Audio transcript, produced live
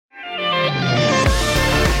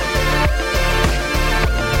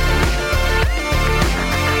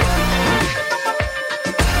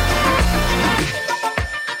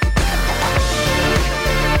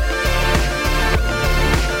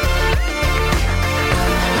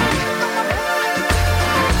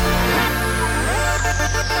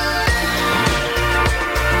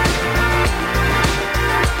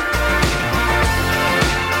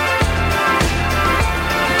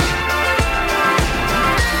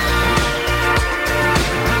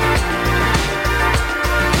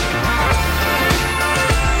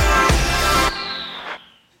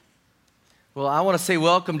want to say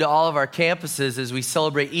welcome to all of our campuses as we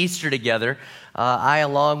celebrate Easter together. I,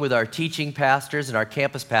 along with our teaching pastors and our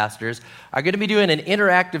campus pastors, are going to be doing an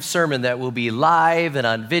interactive sermon that will be live and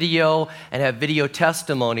on video and have video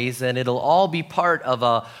testimonies, and it'll all be part of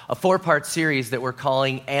a four-part series that we're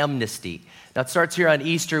calling Amnesty. Now, it starts here on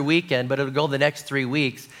Easter weekend, but it'll go the next 3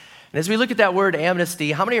 weeks. And as we look at that word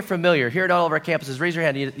amnesty, how many are familiar? Here at all of our campuses, raise your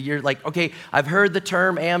hand. You're like, okay, I've heard the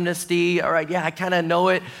term amnesty. All right, yeah, I kind of know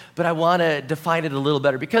it, but I want to define it a little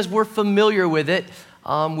better because we're familiar with it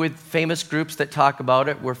with famous groups that talk about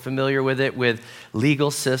it. We're familiar with it with legal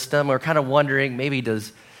system. We're kind of wondering, maybe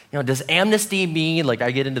does amnesty mean like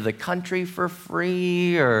I get into the country for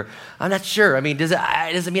free? Or I'm not sure. I mean, does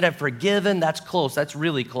it mean I'm forgiven? That's close. That's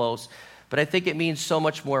really close. But I think it means so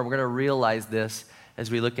much more. We're going to realize this as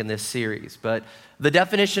we look in this series. But the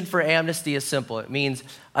definition for amnesty is simple. It means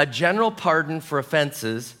a general pardon for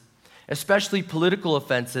offenses, especially political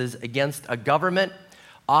offenses against a government,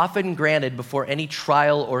 often granted before any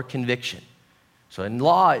trial or conviction. So in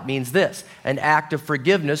law, it means this: an act of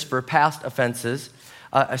forgiveness for past offenses,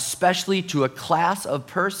 especially to a class of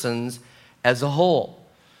persons as a whole.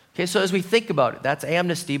 Okay, so as we think about it, that's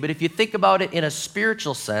amnesty. But if you think about it in a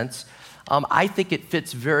spiritual sense, I think it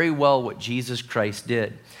fits very well what Jesus Christ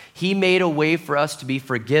did. He made a way for us to be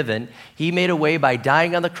forgiven. He made a way by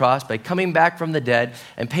dying on the cross, by coming back from the dead,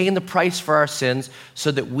 and paying the price for our sins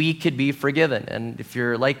so that we could be forgiven. And if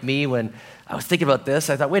you're like me, when I was thinking about this,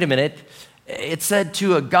 I thought, wait a minute, it said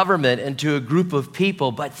to a government and to a group of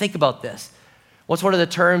people, but think about this. What's one of the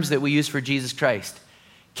terms that we use for Jesus Christ?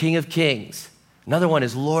 King of Kings. Another one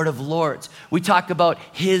is Lord of Lords. We talk about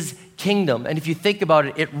his kingdom. And if you think about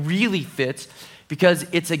it, it really fits because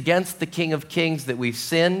it's against the King of Kings that we've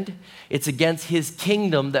sinned. It's against his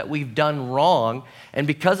kingdom that we've done wrong. And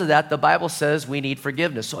because of that, the Bible says we need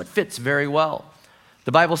forgiveness. So it fits very well.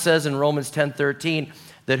 The Bible says in Romans 10:13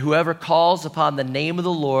 that whoever calls upon the name of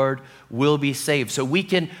the Lord will be saved. So we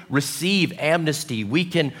can receive amnesty. We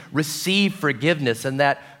can receive forgiveness. And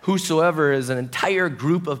that whosoever is an entire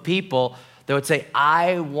group of people that would say,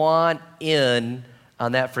 I want in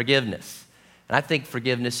on that forgiveness. And I think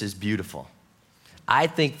forgiveness is beautiful. I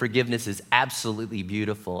think forgiveness is absolutely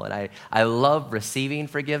beautiful. And I love receiving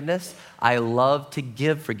forgiveness. I love to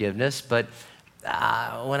give forgiveness. But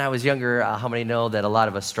when I was younger, how many know that a lot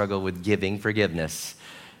of us struggle with giving forgiveness?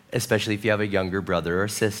 Especially if you have a younger brother or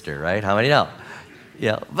sister, right? How many know?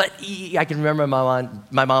 Yeah, but I can remember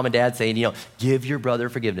my mom and dad saying, give your brother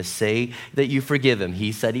forgiveness. Say that you forgive him.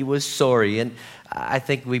 He said he was sorry. And I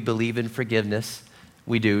think we believe in forgiveness.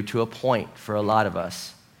 We do, to a point for a lot of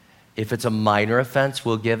us. If it's a minor offense,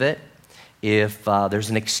 we'll give it. If there's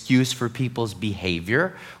an excuse for people's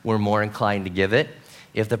behavior, we're more inclined to give it.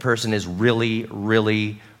 If the person is really,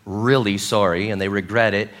 really, really sorry and they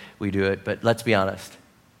regret it, we do it. But let's be honest.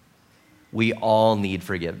 We all need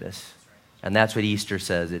forgiveness. And that's what Easter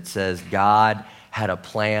says. It says God had a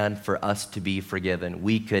plan for us to be forgiven.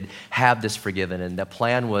 We could have this forgiven. And the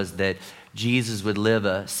plan was that Jesus would live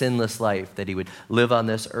a sinless life, that he would live on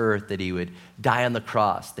this earth, that he would die on the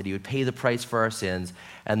cross, that he would pay the price for our sins.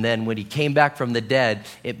 And then when he came back from the dead,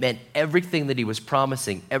 it meant everything that he was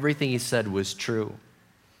promising, everything he said was true.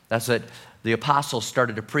 That's what the apostles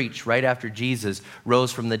started to preach right after Jesus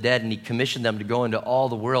rose from the dead, and he commissioned them to go into all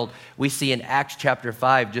the world. We see in Acts chapter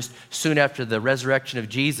 5, just soon after the resurrection of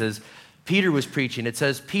Jesus, Peter was preaching. It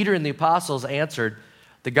says, Peter and the apostles answered,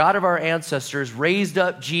 the God of our ancestors raised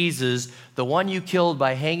up Jesus, the one you killed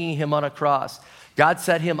by hanging him on a cross. God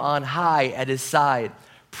set him on high at his side,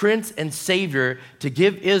 Prince and Savior, to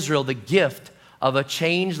give Israel the gift of a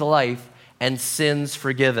changed life and sins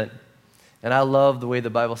forgiven. And I love the way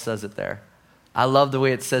the Bible says it there. I love the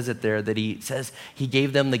way it says it there, that he says he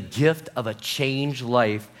gave them the gift of a changed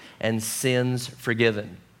life and sins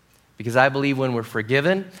forgiven. Because I believe when we're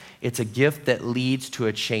forgiven, it's a gift that leads to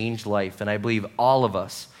a changed life. And I believe all of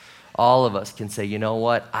us can say, you know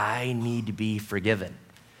what? I need to be forgiven.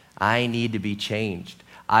 I need to be changed.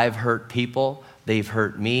 I've hurt people. They've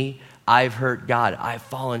hurt me. I've hurt God. I've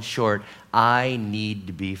fallen short. I need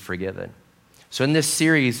to be forgiven. So in this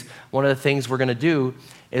series, one of the things we're going to do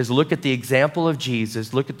is look at the example of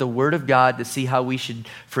Jesus, look at the Word of God to see how we should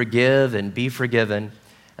forgive and be forgiven,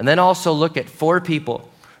 and then also look at four people.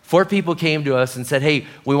 Four people came to us and said, hey,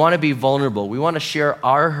 we want to be vulnerable. We want to share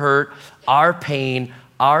our hurt, our pain,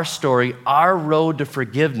 our story, our road to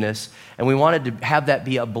forgiveness, and we wanted to have that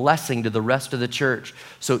be a blessing to the rest of the church.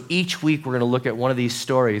 So each week we're going to look at one of these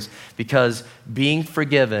stories because being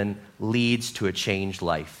forgiven leads to a changed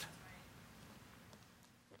life.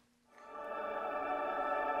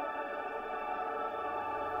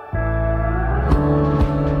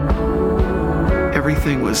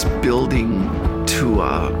 everything was building to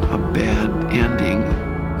a bad ending.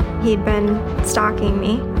 He'd been stalking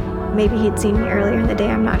me. Maybe he'd seen me earlier in the day,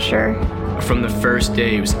 I'm not sure. From the first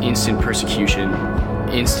day, it was instant persecution,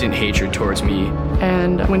 instant hatred towards me.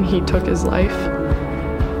 And when he took his life,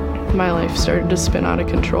 my life started to spin out of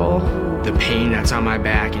control. The pain that's on my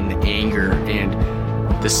back and the anger and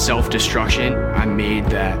the self-destruction, I made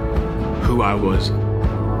that who I was.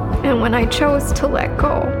 And when I chose to let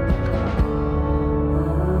go,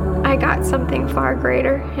 I got something far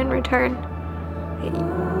greater in return.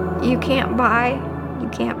 You can't buy, you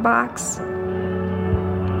can't box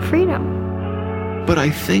freedom. But I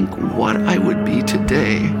think what I would be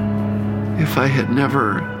today if I had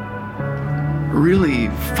never really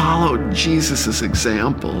followed Jesus'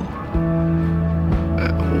 example.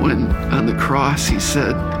 When on the cross he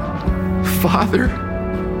said, "Father,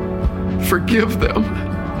 forgive them,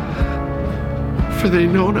 for they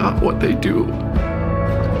know not what they do."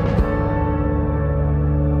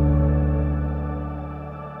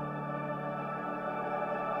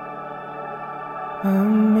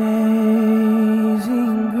 Amazing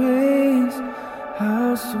grace,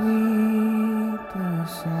 how sweet the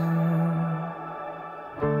sound.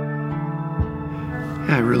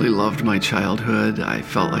 I really loved my childhood. I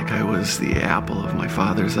felt like I was the apple of my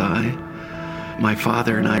father's eye. My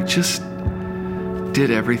father and I just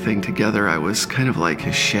did everything together. I was kind of like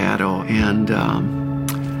his shadow, and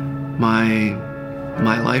my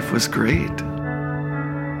life was great.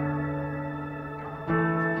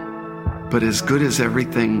 But as good as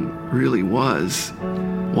everything really was,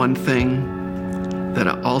 one thing that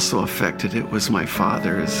also affected it was my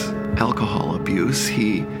father's alcohol abuse.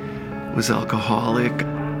 He was alcoholic.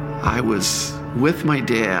 I was with my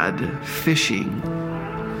dad fishing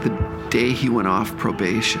the day he went off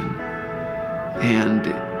probation,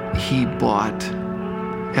 and he bought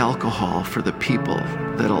alcohol for the people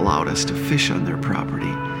that allowed us to fish on their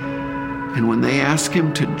property. And when they asked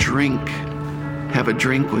him to have a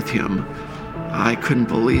drink with him, I couldn't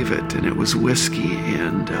believe it, and it was whiskey,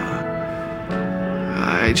 and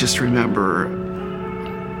I just remember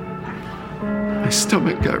my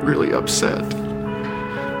stomach got really upset,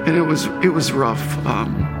 and it was rough.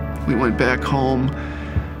 We went back home.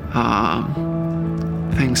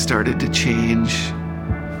 Things started to change.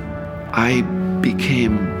 I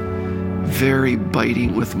became very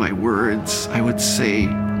biting with my words. I would say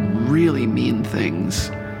really mean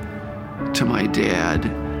things to my dad.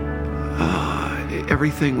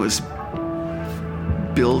 Everything was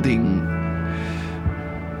building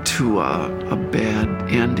to a bad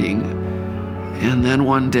ending. And then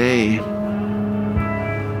one day,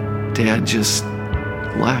 Dad just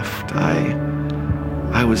left.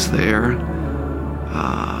 I was there,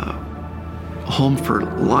 home for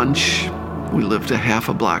lunch. We lived a half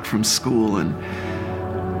a block from school, and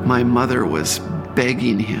my mother was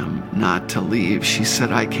begging him not to leave. She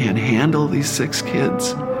said, "I can't handle these 6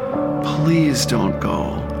 kids. Please don't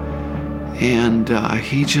go." And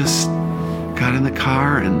he just got in the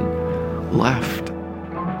car and left.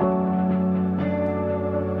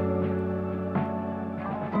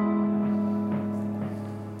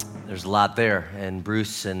 There's a lot there, and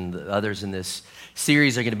Bruce and the others in this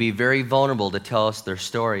series are going to be very vulnerable to tell us their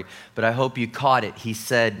story, but I hope you caught it. He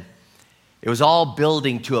said it was all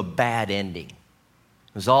building to a bad ending.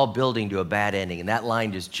 It was all building to a bad ending, and that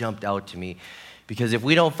line just jumped out to me, because if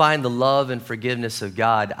we don't find the love and forgiveness of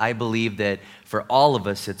God, I believe that for all of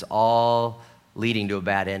us, it's all leading to a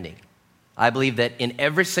bad ending. I believe that in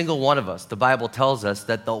every single one of us, the Bible tells us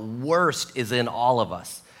that the worst is in all of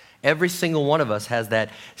us. Every single one of us has that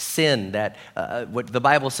sin, that what the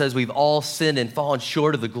Bible says, we've all sinned and fallen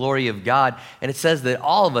short of the glory of God. And it says that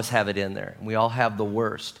all of us have it in there. We all have the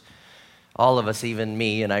worst. All of us, even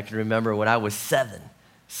me. And I can remember when I was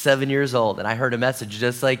 7 years old, and I heard a message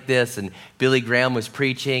just like this, and Billy Graham was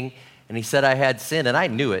preaching, and he said I had sin, and I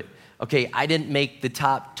knew it. Okay, I didn't make the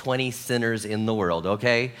top 20 sinners in the world,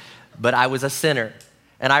 okay? But I was a sinner,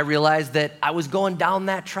 and I realized that I was going down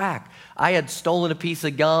that track. I had stolen a piece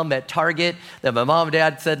of gum at Target that my mom and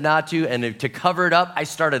dad said not to, and to cover it up, I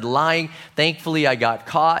started lying. Thankfully, I got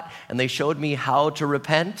caught, and they showed me how to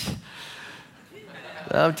repent.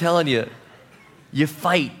 I'm telling you, you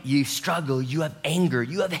fight, you struggle, you have anger,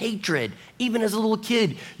 you have hatred. Even as a little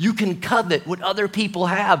kid, you can covet what other people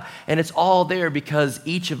have, and it's all there because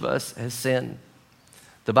each of us has sinned.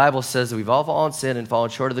 The Bible says that we've all fallen sin and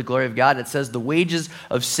fallen short of the glory of God. It says the wages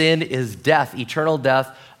of sin is death, eternal death,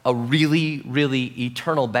 a really, really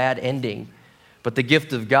eternal bad ending. But the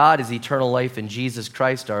gift of God is eternal life in Jesus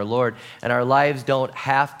Christ our Lord, and our lives don't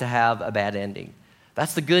have to have a bad ending.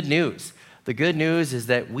 That's the good news. The good news is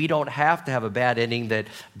that we don't have to have a bad ending, that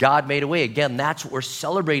God made a way. Again, that's what we're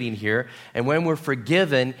celebrating here. And when we're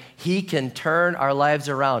forgiven, he can turn our lives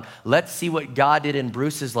around. Let's see what God did in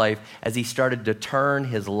Bruce's life as he started to turn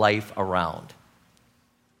his life around.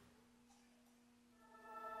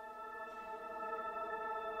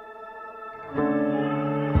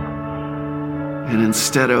 And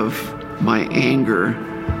instead of my anger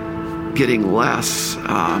getting less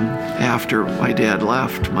after my dad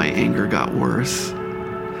left, my anger got worse.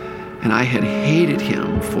 And I had hated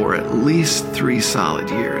him for at least 3 solid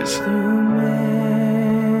years. Through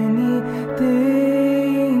many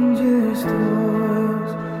dangers,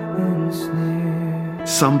 toils, and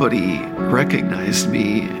snares. Somebody recognized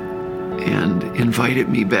me and invited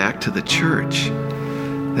me back to the church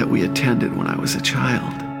that we attended when I was a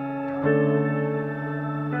child.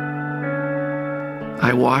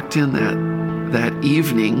 I walked in that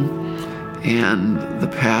evening, and the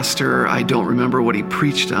pastor, I don't remember what he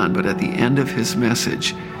preached on, but at the end of his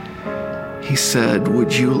message, he said,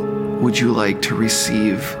 would you like to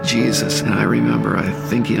receive Jesus? And I remember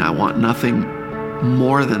thinking, I want nothing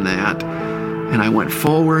more than that. And I went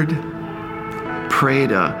forward,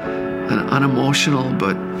 prayed an unemotional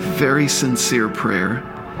but very sincere prayer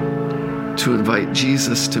to invite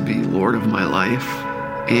Jesus to be Lord of my life.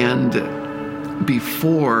 And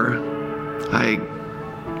before I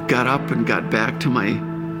got up and got back to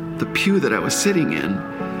the pew that I was sitting in,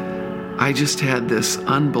 I just had this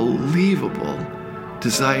unbelievable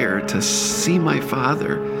desire to see my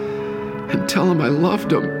father and tell him I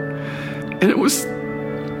loved him. And it was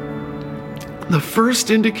the first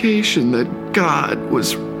indication that God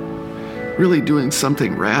was really doing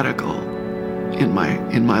something radical in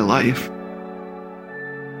my life.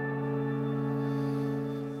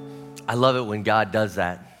 I love it when God does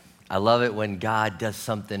that. I love it when God does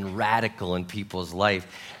something radical in people's life.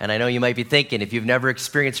 And I know you might be thinking, if you've never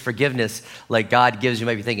experienced forgiveness like God gives, you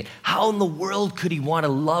might be thinking, how in the world could he want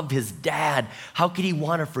to love his dad? How could he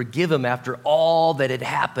want to forgive him after all that had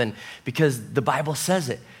happened? Because the Bible says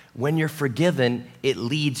it. When you're forgiven, it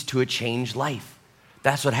leads to a changed life.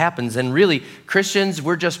 That's what happens. And really, Christians,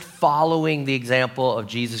 we're just following the example of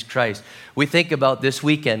Jesus Christ. We think about this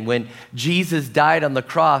weekend when Jesus died on the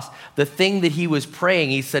cross, the thing that he was praying,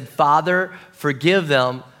 he said, Father, forgive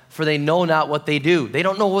them, for they know not what they do. They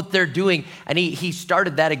don't know what they're doing. And he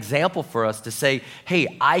started that example for us to say,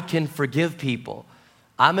 hey, I can forgive people.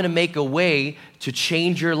 I'm going to make a way to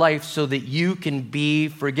change your life so that you can be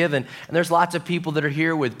forgiven. And there's lots of people that are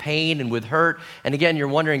here with pain and with hurt. And again, you're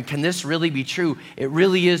wondering, can this really be true? It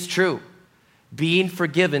really is true. Being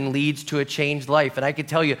forgiven leads to a changed life. And I can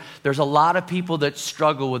tell you, there's a lot of people that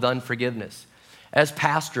struggle with unforgiveness. As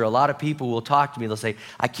pastor, a lot of people will talk to me. They'll say,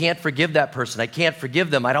 I can't forgive that person. I can't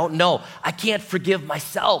forgive them. I don't know. I can't forgive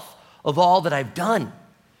myself of all that I've done.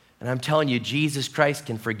 And I'm telling you, Jesus Christ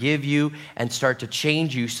can forgive you and start to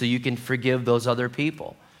change you so you can forgive those other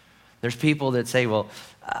people. There's people that say, well,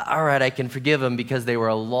 all right, I can forgive them because they were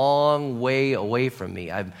a long way away from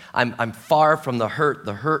me. I'm far from the hurt.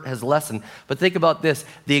 The hurt has lessened. But think about this.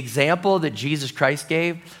 The example that Jesus Christ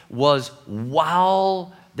gave was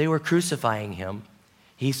while they were crucifying him,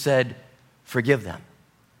 he said, forgive them.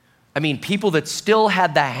 I mean, people that still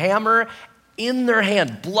had the hammer in their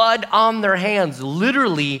hand, blood on their hands,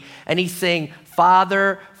 literally, and he's saying,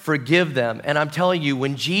 Father, forgive them. And I'm telling you,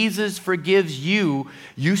 when Jesus forgives you,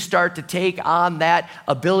 you start to take on that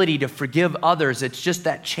ability to forgive others. It's just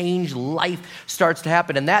that changed life starts to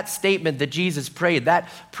happen. And that statement that Jesus prayed, that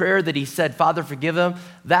prayer that he said, Father, forgive them,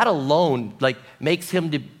 that alone makes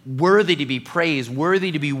him worthy to be praised,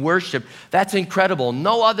 worthy to be worshiped. That's incredible.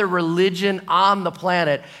 No other religion on the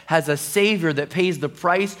planet has a Savior that pays the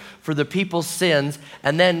price for the people's sins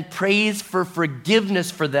and then prays for forgiveness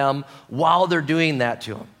for them while they're doing that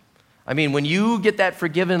to him. I mean, when you get that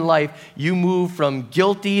forgiven life, you move from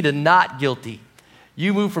guilty to not guilty.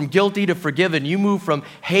 You move from guilty to forgiven. You move from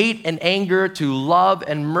hate and anger to love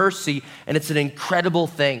and mercy, and it's an incredible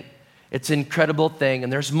thing. It's an incredible thing.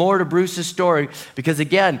 And there's more to Bruce's story because,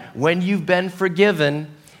 again, when you've been forgiven,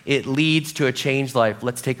 it leads to a changed life.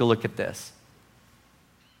 Let's take a look at this.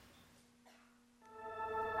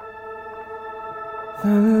 The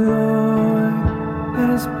Lord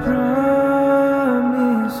has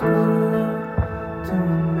promised good to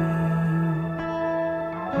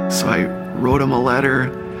me. So I wrote him a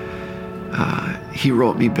letter. He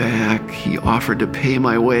wrote me back. He offered to pay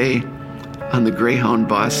my way on the Greyhound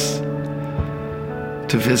bus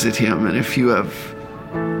to visit him. And if you have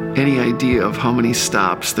any idea of how many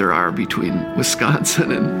stops there are between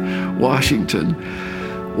Wisconsin and Washington,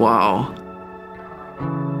 wow.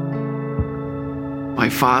 My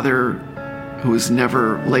father who was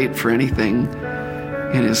never late for anything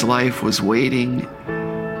in his life, was waiting.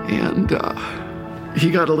 And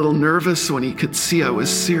he got a little nervous when he could see I was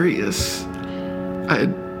serious. I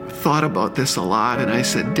had thought about this a lot, and I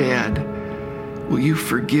said, "Dad, will you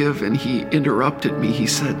forgive?" And he interrupted me. He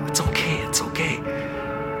said, "It's okay, it's okay.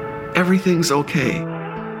 Everything's okay."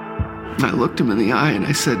 And I looked him in the eye and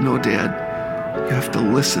I said, "No, Dad, you have to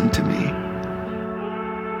listen to me.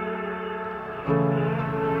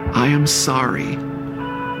 I am sorry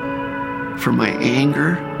for my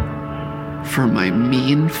anger, for my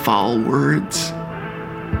mean, foul words,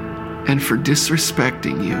 and for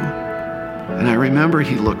disrespecting you." And I remember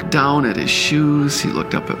he looked down at his shoes, he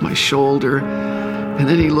looked up at my shoulder, and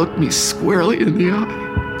then he looked me squarely in the eye.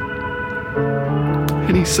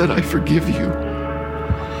 And he said, "I forgive you."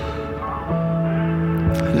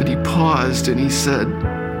 And then he paused and he said,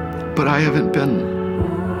 "But I haven't been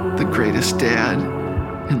the greatest dad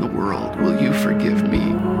in the world. Will you forgive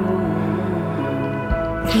me?"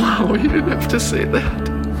 Wow, he didn't have to say that.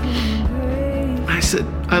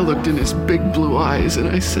 I looked in his big blue eyes and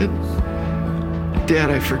I said, "Dad,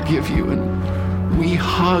 I forgive you." And we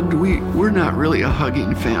hugged. We're not really a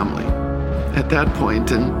hugging family at that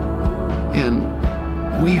point, and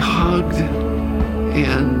we hugged,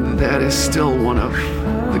 and that is still one of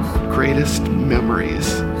the greatest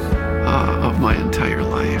memories of my entire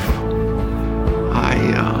life.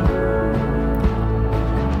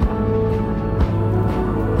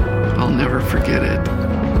 I'll never forget it.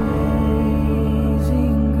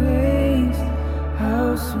 Amazing grace,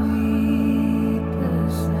 how sweet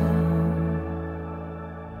the sound.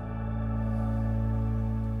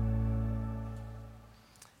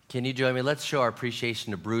 Can you join me? Let's show our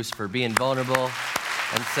appreciation to Bruce for being vulnerable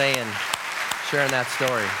and sharing that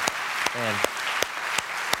story. Man,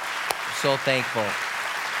 I'm so thankful.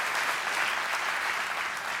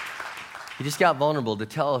 He just got vulnerable to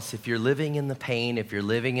tell us if you're living in the pain, if you're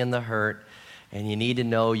living in the hurt, and you need to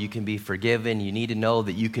know you can be forgiven, you need to know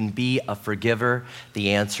that you can be a forgiver,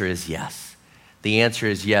 the answer is yes. The answer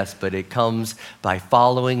is yes, but it comes by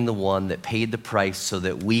following the one that paid the price so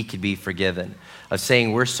that we could be forgiven. Of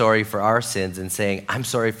saying we're sorry for our sins and saying, "I'm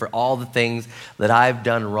sorry for all the things that I've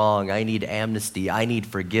done wrong. I need amnesty. I need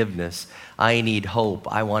forgiveness. I need hope.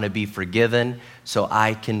 I want to be forgiven so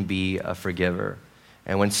I can be a forgiver."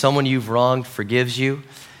 And when someone you've wronged forgives you,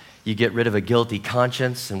 you get rid of a guilty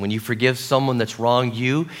conscience. And when you forgive someone that's wronged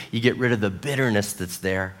you, you get rid of the bitterness that's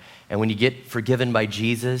there. And when you get forgiven by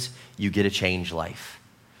Jesus, you get a changed life.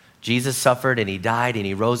 Jesus suffered and he died and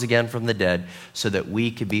he rose again from the dead so that we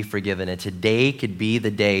could be forgiven. And today could be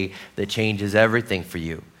the day that changes everything for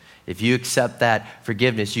you. If you accept that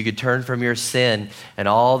forgiveness, you could turn from your sin and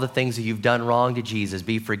all the things that you've done wrong to Jesus,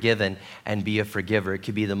 be forgiven and be a forgiver. It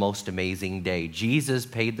could be the most amazing day. Jesus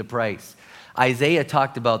paid the price. Isaiah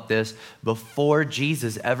talked about this before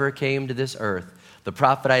Jesus ever came to this earth. The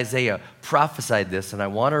prophet Isaiah prophesied this, and I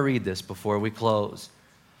want to read this before we close.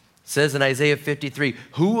 It says in Isaiah 53,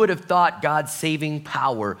 "Who would have thought God's saving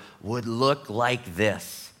power would look like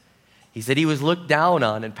this?" He said he was looked down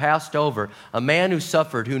on and passed over, a man who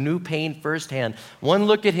suffered, who knew pain firsthand. One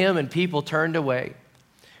look at him and people turned away.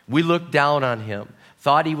 We looked down on him,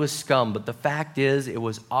 thought he was scum, but the fact is it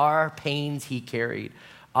was our pains he carried,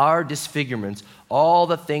 our disfigurements, all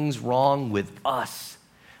the things wrong with us.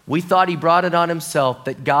 We thought he brought it on himself,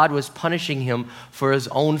 that God was punishing him for his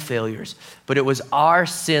own failures, but it was our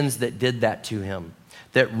sins that did that to him,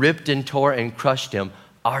 that ripped and tore and crushed him,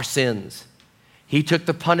 our sins. He took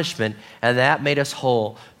the punishment, and that made us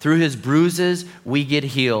whole. Through his bruises, we get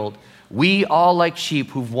healed. We all like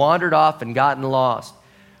sheep who've wandered off and gotten lost.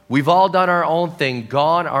 We've all done our own thing,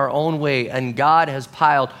 gone our own way, and God has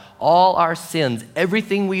piled all our sins,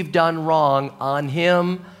 everything we've done wrong, on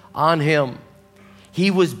him, on him.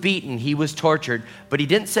 He was beaten, he was tortured, but he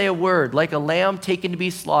didn't say a word. Like a lamb taken to be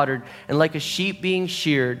slaughtered, and like a sheep being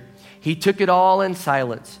sheared, he took it all in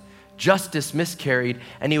silence. Justice miscarried,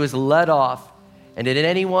 and he was led off. And did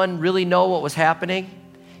anyone really know what was happening?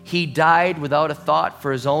 He died without a thought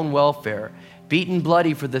for his own welfare, beaten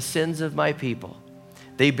bloody for the sins of my people.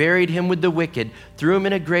 They buried him with the wicked, threw him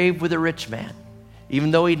in a grave with a rich man,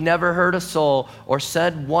 even though he'd never hurt a soul or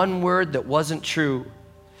said one word that wasn't true.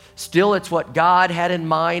 Still, it's what God had in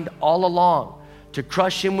mind all along, to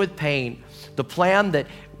crush him with pain. The plan that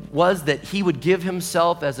was that he would give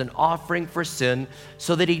himself as an offering for sin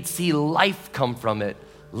so that he'd see life come from it.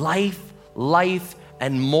 Life,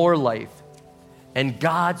 and more life. And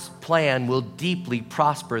God's plan will deeply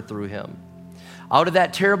prosper through him. Out of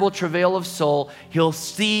that terrible travail of soul, he'll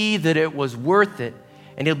see that it was worth it,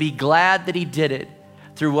 and he'll be glad that he did it.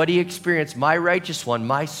 Through what he experienced, my righteous one,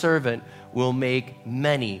 my servant, will make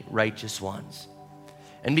many righteous ones.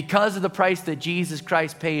 And because of the price that Jesus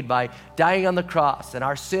Christ paid by dying on the cross and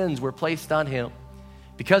our sins were placed on him,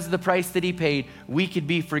 because of the price that he paid, we could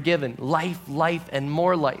be forgiven. Life, and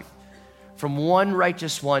more life. From one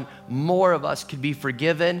righteous one, more of us could be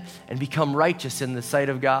forgiven and become righteous in the sight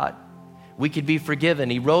of God. We could be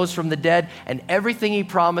forgiven. He rose from the dead, and everything he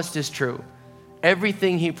promised is true.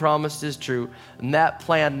 Everything he promised is true. And that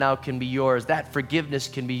plan now can be yours. That forgiveness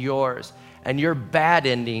can be yours. And your bad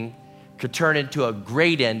ending could turn into a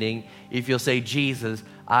great ending if you'll say, Jesus,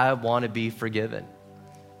 I want to be forgiven.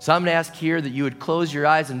 So I'm going to ask here that you would close your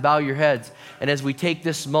eyes and bow your heads. And as we take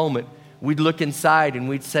this moment, we'd look inside and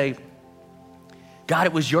we'd say, God,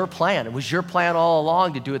 it was your plan. It was your plan all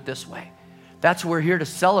along to do it this way. That's what we're here to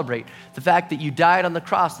celebrate. The fact that you died on the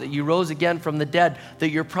cross, that you rose again from the dead,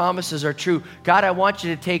 that your promises are true. God, I want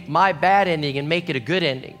you to take my bad ending and make it a good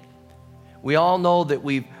ending. We all know that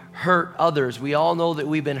we've hurt others. We all know that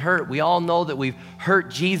we've been hurt. We all know that we've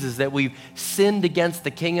hurt Jesus, that we've sinned against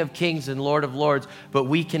the King of Kings and Lord of Lords, but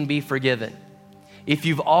we can be forgiven. If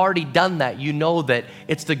you've already done that, you know that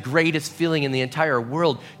it's the greatest feeling in the entire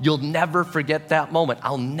world. You'll never forget that moment.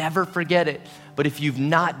 I'll never forget it. But if you've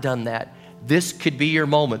not done that, this could be your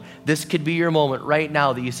moment. This could be your moment right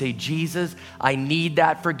now that you say, Jesus, I need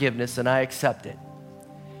that forgiveness and I accept it.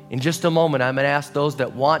 In just a moment, I'm going to ask those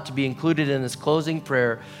that want to be included in this closing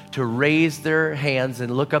prayer to raise their hands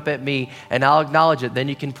and look up at me, and I'll acknowledge it. Then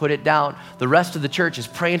you can put it down. The rest of the church is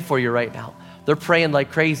praying for you right now. They're praying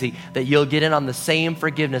like crazy that you'll get in on the same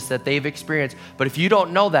forgiveness that they've experienced. But if you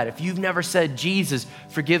don't know that, if you've never said, Jesus,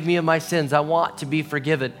 forgive me of my sins, I want to be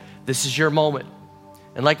forgiven, this is your moment.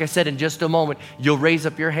 And like I said, in just a moment, you'll raise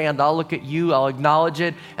up your hand. I'll look at you. I'll acknowledge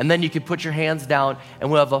it. And then you can put your hands down,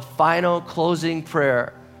 and we'll have a final closing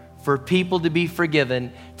prayer for people to be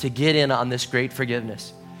forgiven, to get in on this great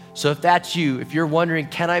forgiveness. So if that's you, if you're wondering,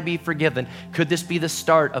 can I be forgiven? Could this be the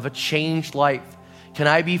start of a changed life? Can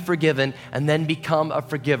I be forgiven and then become a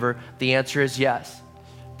forgiver? The answer is yes.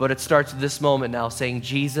 But it starts at this moment now, saying,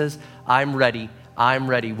 Jesus, I'm ready. I'm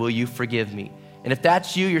ready. Will you forgive me? And if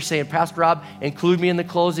that's you, you're saying, Pastor Rob, include me in the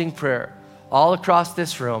closing prayer. All across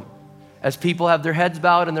this room, as people have their heads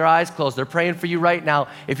bowed and their eyes closed, they're praying for you right now.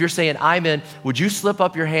 If you're saying, I'm in, would you slip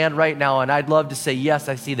up your hand right now? And I'd love to say, yes,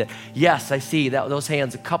 I see that. Yes, I see that. Those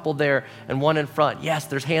hands, a couple there and one in front. Yes,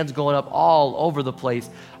 there's hands going up all over the place.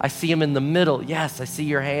 I see them in the middle. Yes, I see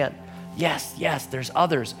your hand. Yes, there's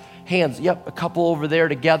others. Hands, yep, a couple over there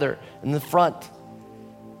together in the front.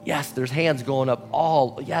 Yes, there's hands going up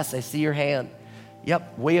all. Yes, I see your hand.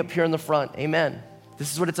 Yep, way up here in the front. Amen.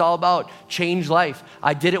 This is what it's all about. Change life.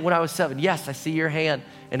 I did it when I was 7. Yes, I see your hand.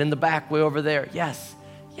 And in the back, way over there. Yes.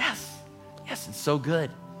 It's so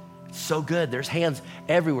good. It's so good. There's hands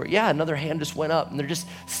everywhere. Yeah, another hand just went up, and they're just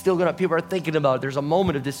still going up. People are thinking about it. There's a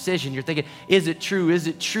moment of decision. You're thinking, is it true? Is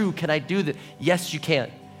it true? Can I do that? Yes, you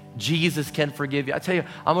can. Jesus can forgive you. I tell you,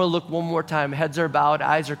 I'm going to look one more time. Heads are bowed,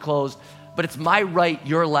 eyes are closed. But it's my right,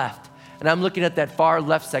 your left. And I'm looking at that far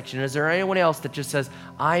left section. Is there anyone else that just says,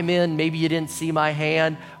 I'm in, maybe you didn't see my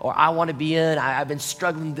hand, or I want to be in, I've been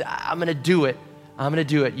struggling, I'm going to do it. I'm going to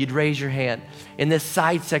do it. You'd raise your hand. In this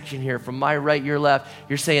side section here, from my right, your left,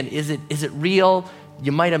 you're saying, is it real?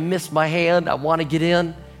 You might have missed my hand. I want to get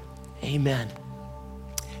in. Amen.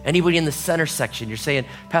 Anybody in the center section, you're saying,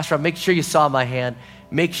 Pastor, make sure you saw my hand.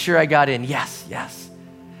 Make sure I got in. Yes.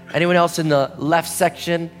 Anyone else in the left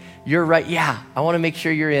section? You're right. Yeah, I want to make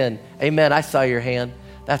sure you're in. Amen. I saw your hand.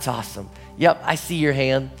 That's awesome. Yep, I see your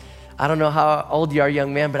hand. I don't know how old you are,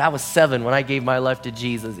 young man, but I was 7 when I gave my life to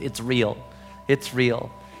Jesus. It's real. It's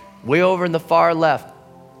real. Way over in the far left,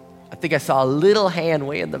 I think I saw a little hand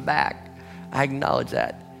way in the back. I acknowledge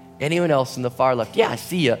that. Anyone else in the far left? Yeah, I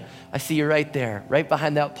see you. I see you right there, right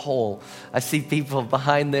behind that pole. I see people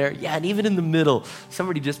behind there. Yeah, and even in the middle,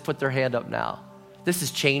 somebody just put their hand up now. This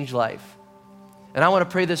is change life. And I want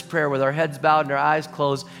to pray this prayer with our heads bowed and our eyes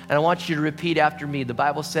closed, and I want you to repeat after me. The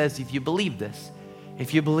Bible says if you believe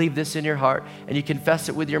this in your heart and you confess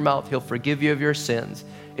it with your mouth, he'll forgive you of your sins.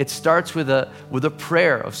 It starts with a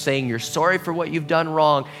prayer of saying you're sorry for what you've done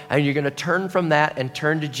wrong, and you're going to turn from that and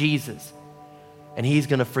turn to Jesus, and he's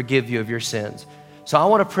going to forgive you of your sins. So I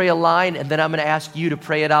want to pray a line, and then I'm going to ask you to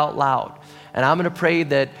pray it out loud. And I'm going to pray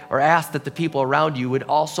that, or ask that the people around you would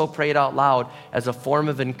also pray it out loud as a form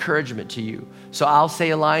of encouragement to you. So I'll say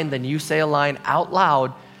a line, then you say a line out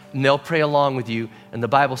loud, and they'll pray along with you, and the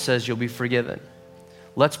Bible says you'll be forgiven.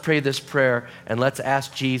 Let's pray this prayer, and let's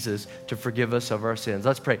ask Jesus to forgive us of our sins.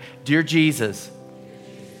 Let's pray. Dear Jesus,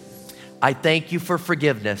 I thank you for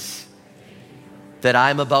forgiveness that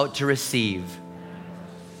I'm about to receive.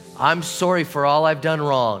 I'm sorry for all I've done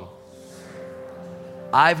wrong.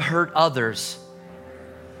 I've hurt others.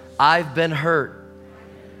 I've been hurt.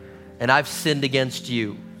 And I've sinned against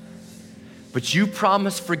you. But you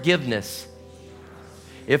promised forgiveness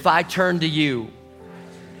if I turn to you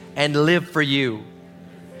and live for you.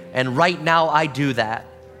 And right now I do that.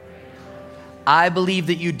 I believe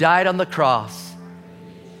that you died on the cross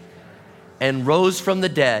and rose from the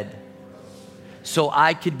dead so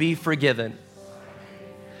I could be forgiven.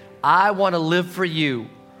 I want to live for you,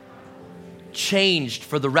 changed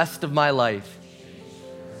for the rest of my life.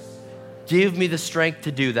 Give me the strength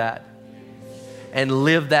to do that and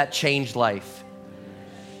live that changed life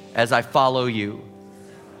as I follow you.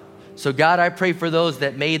 So God, I pray for those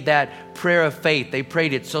that made that prayer of faith. They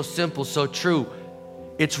prayed it so simple, so true.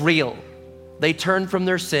 It's real. They turned from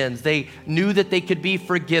their sins. They knew that they could be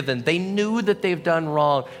forgiven. They knew that they've done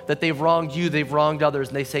wrong, that they've wronged you, they've wronged others.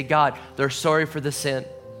 And they say, God, they're sorry for the sin.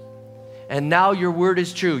 And now your word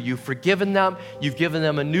is true. You've forgiven them. You've given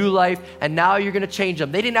them a new life. And now you're going to change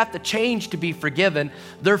them. They didn't have to change to be forgiven.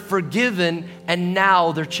 They're forgiven and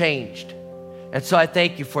now they're changed. And so I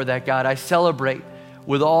thank you for that, God. I celebrate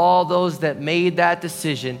with all those that made that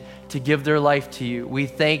decision to give their life to you. We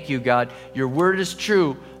thank you, God. Your word is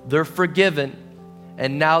true. They're forgiven.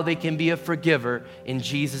 And now they can be a forgiver. In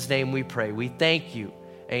Jesus' name we pray. We thank you.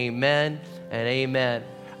 Amen and amen.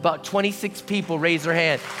 About 26 people raise their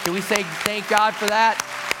hand. Can we say thank God for that?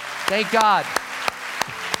 Thank God.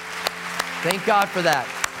 Thank God for that.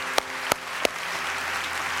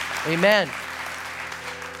 Amen.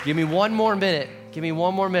 Give me one more minute. Give me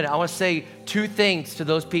one more minute. I want to say two things to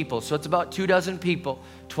those people. So it's about 24 people,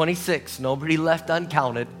 26, nobody left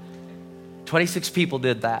uncounted. 26 people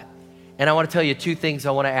did that. And I want to tell you two things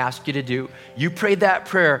I want to ask you to do. You prayed that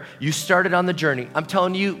prayer. You started on the journey. I'm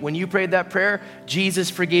telling you, when you prayed that prayer,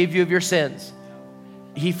 Jesus forgave you of your sins.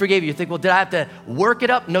 He forgave you. You think, well, did I have to work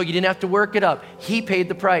it up? No, you didn't have to work it up. He paid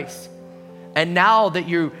the price. And now that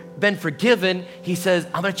you've been forgiven, he says,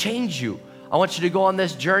 I'm going to change you. I want you to go on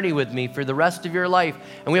this journey with me for the rest of your life.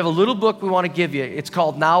 And we have a little book we want to give you. It's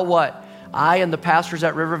called Now What? I and the pastors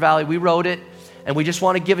at River Valley, we wrote it, and we just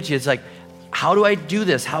want to give it to you. It's like, how do I do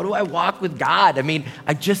this? How do I walk with God? I mean,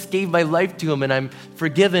 I just gave my life to him and I'm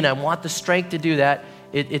forgiven. I want the strength to do that.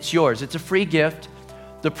 It's yours. It's a free gift.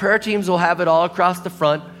 The prayer teams will have it all across the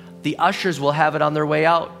front. The ushers will have it on their way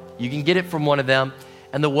out. You can get it from one of them,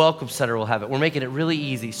 and the Welcome Center will have it. We're making it really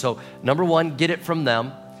easy. So number one, get it from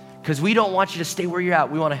them, because we don't want you to stay where you're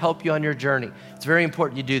at. We want to help you on your journey. It's very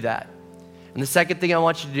important you do that. And the second thing I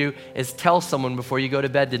want you to do is tell someone before you go to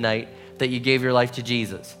bed tonight that you gave your life to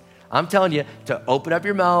Jesus. I'm telling you to open up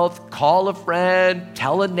your mouth, call a friend,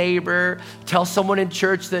 tell a neighbor, tell someone in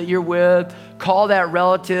church that you're with, call that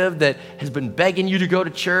relative that has been begging you to go to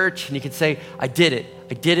church, and you can say, I did it.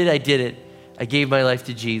 I did it. I did it. I gave my life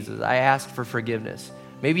to Jesus. I asked for forgiveness.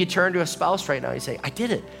 Maybe you turn to a spouse right now and you say, I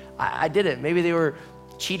did it. I did it. Maybe they were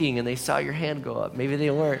cheating and they saw your hand go up. Maybe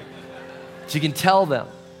they weren't. So you can tell them.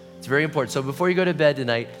 It's very important. So before you go to bed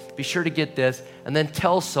tonight, be sure to get this and then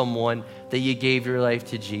tell someone that you gave your life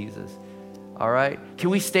to Jesus. All right?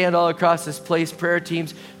 Can we stand all across this place? Prayer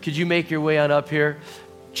teams, could you make your way on up here?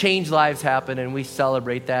 Change lives happen, and we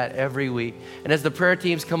celebrate that every week. And as the prayer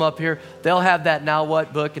teams come up here, they'll have that Now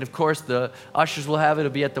What book, and of course the ushers will have it.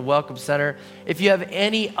 It'll be at the Welcome Center. If you have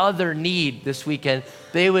any other need this weekend,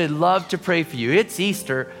 they would love to pray for you. It's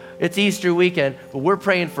Easter. It's Easter weekend, but we're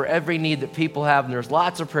praying for every need that people have, and there's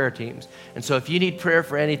lots of prayer teams. And so if you need prayer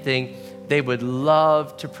for anything, they would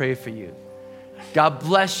love to pray for you. God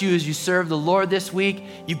bless you as you serve the Lord this week.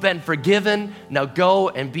 You've been forgiven. Now go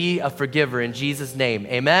and be a forgiver in Jesus' name.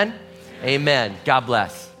 Amen? Amen. God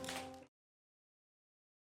bless.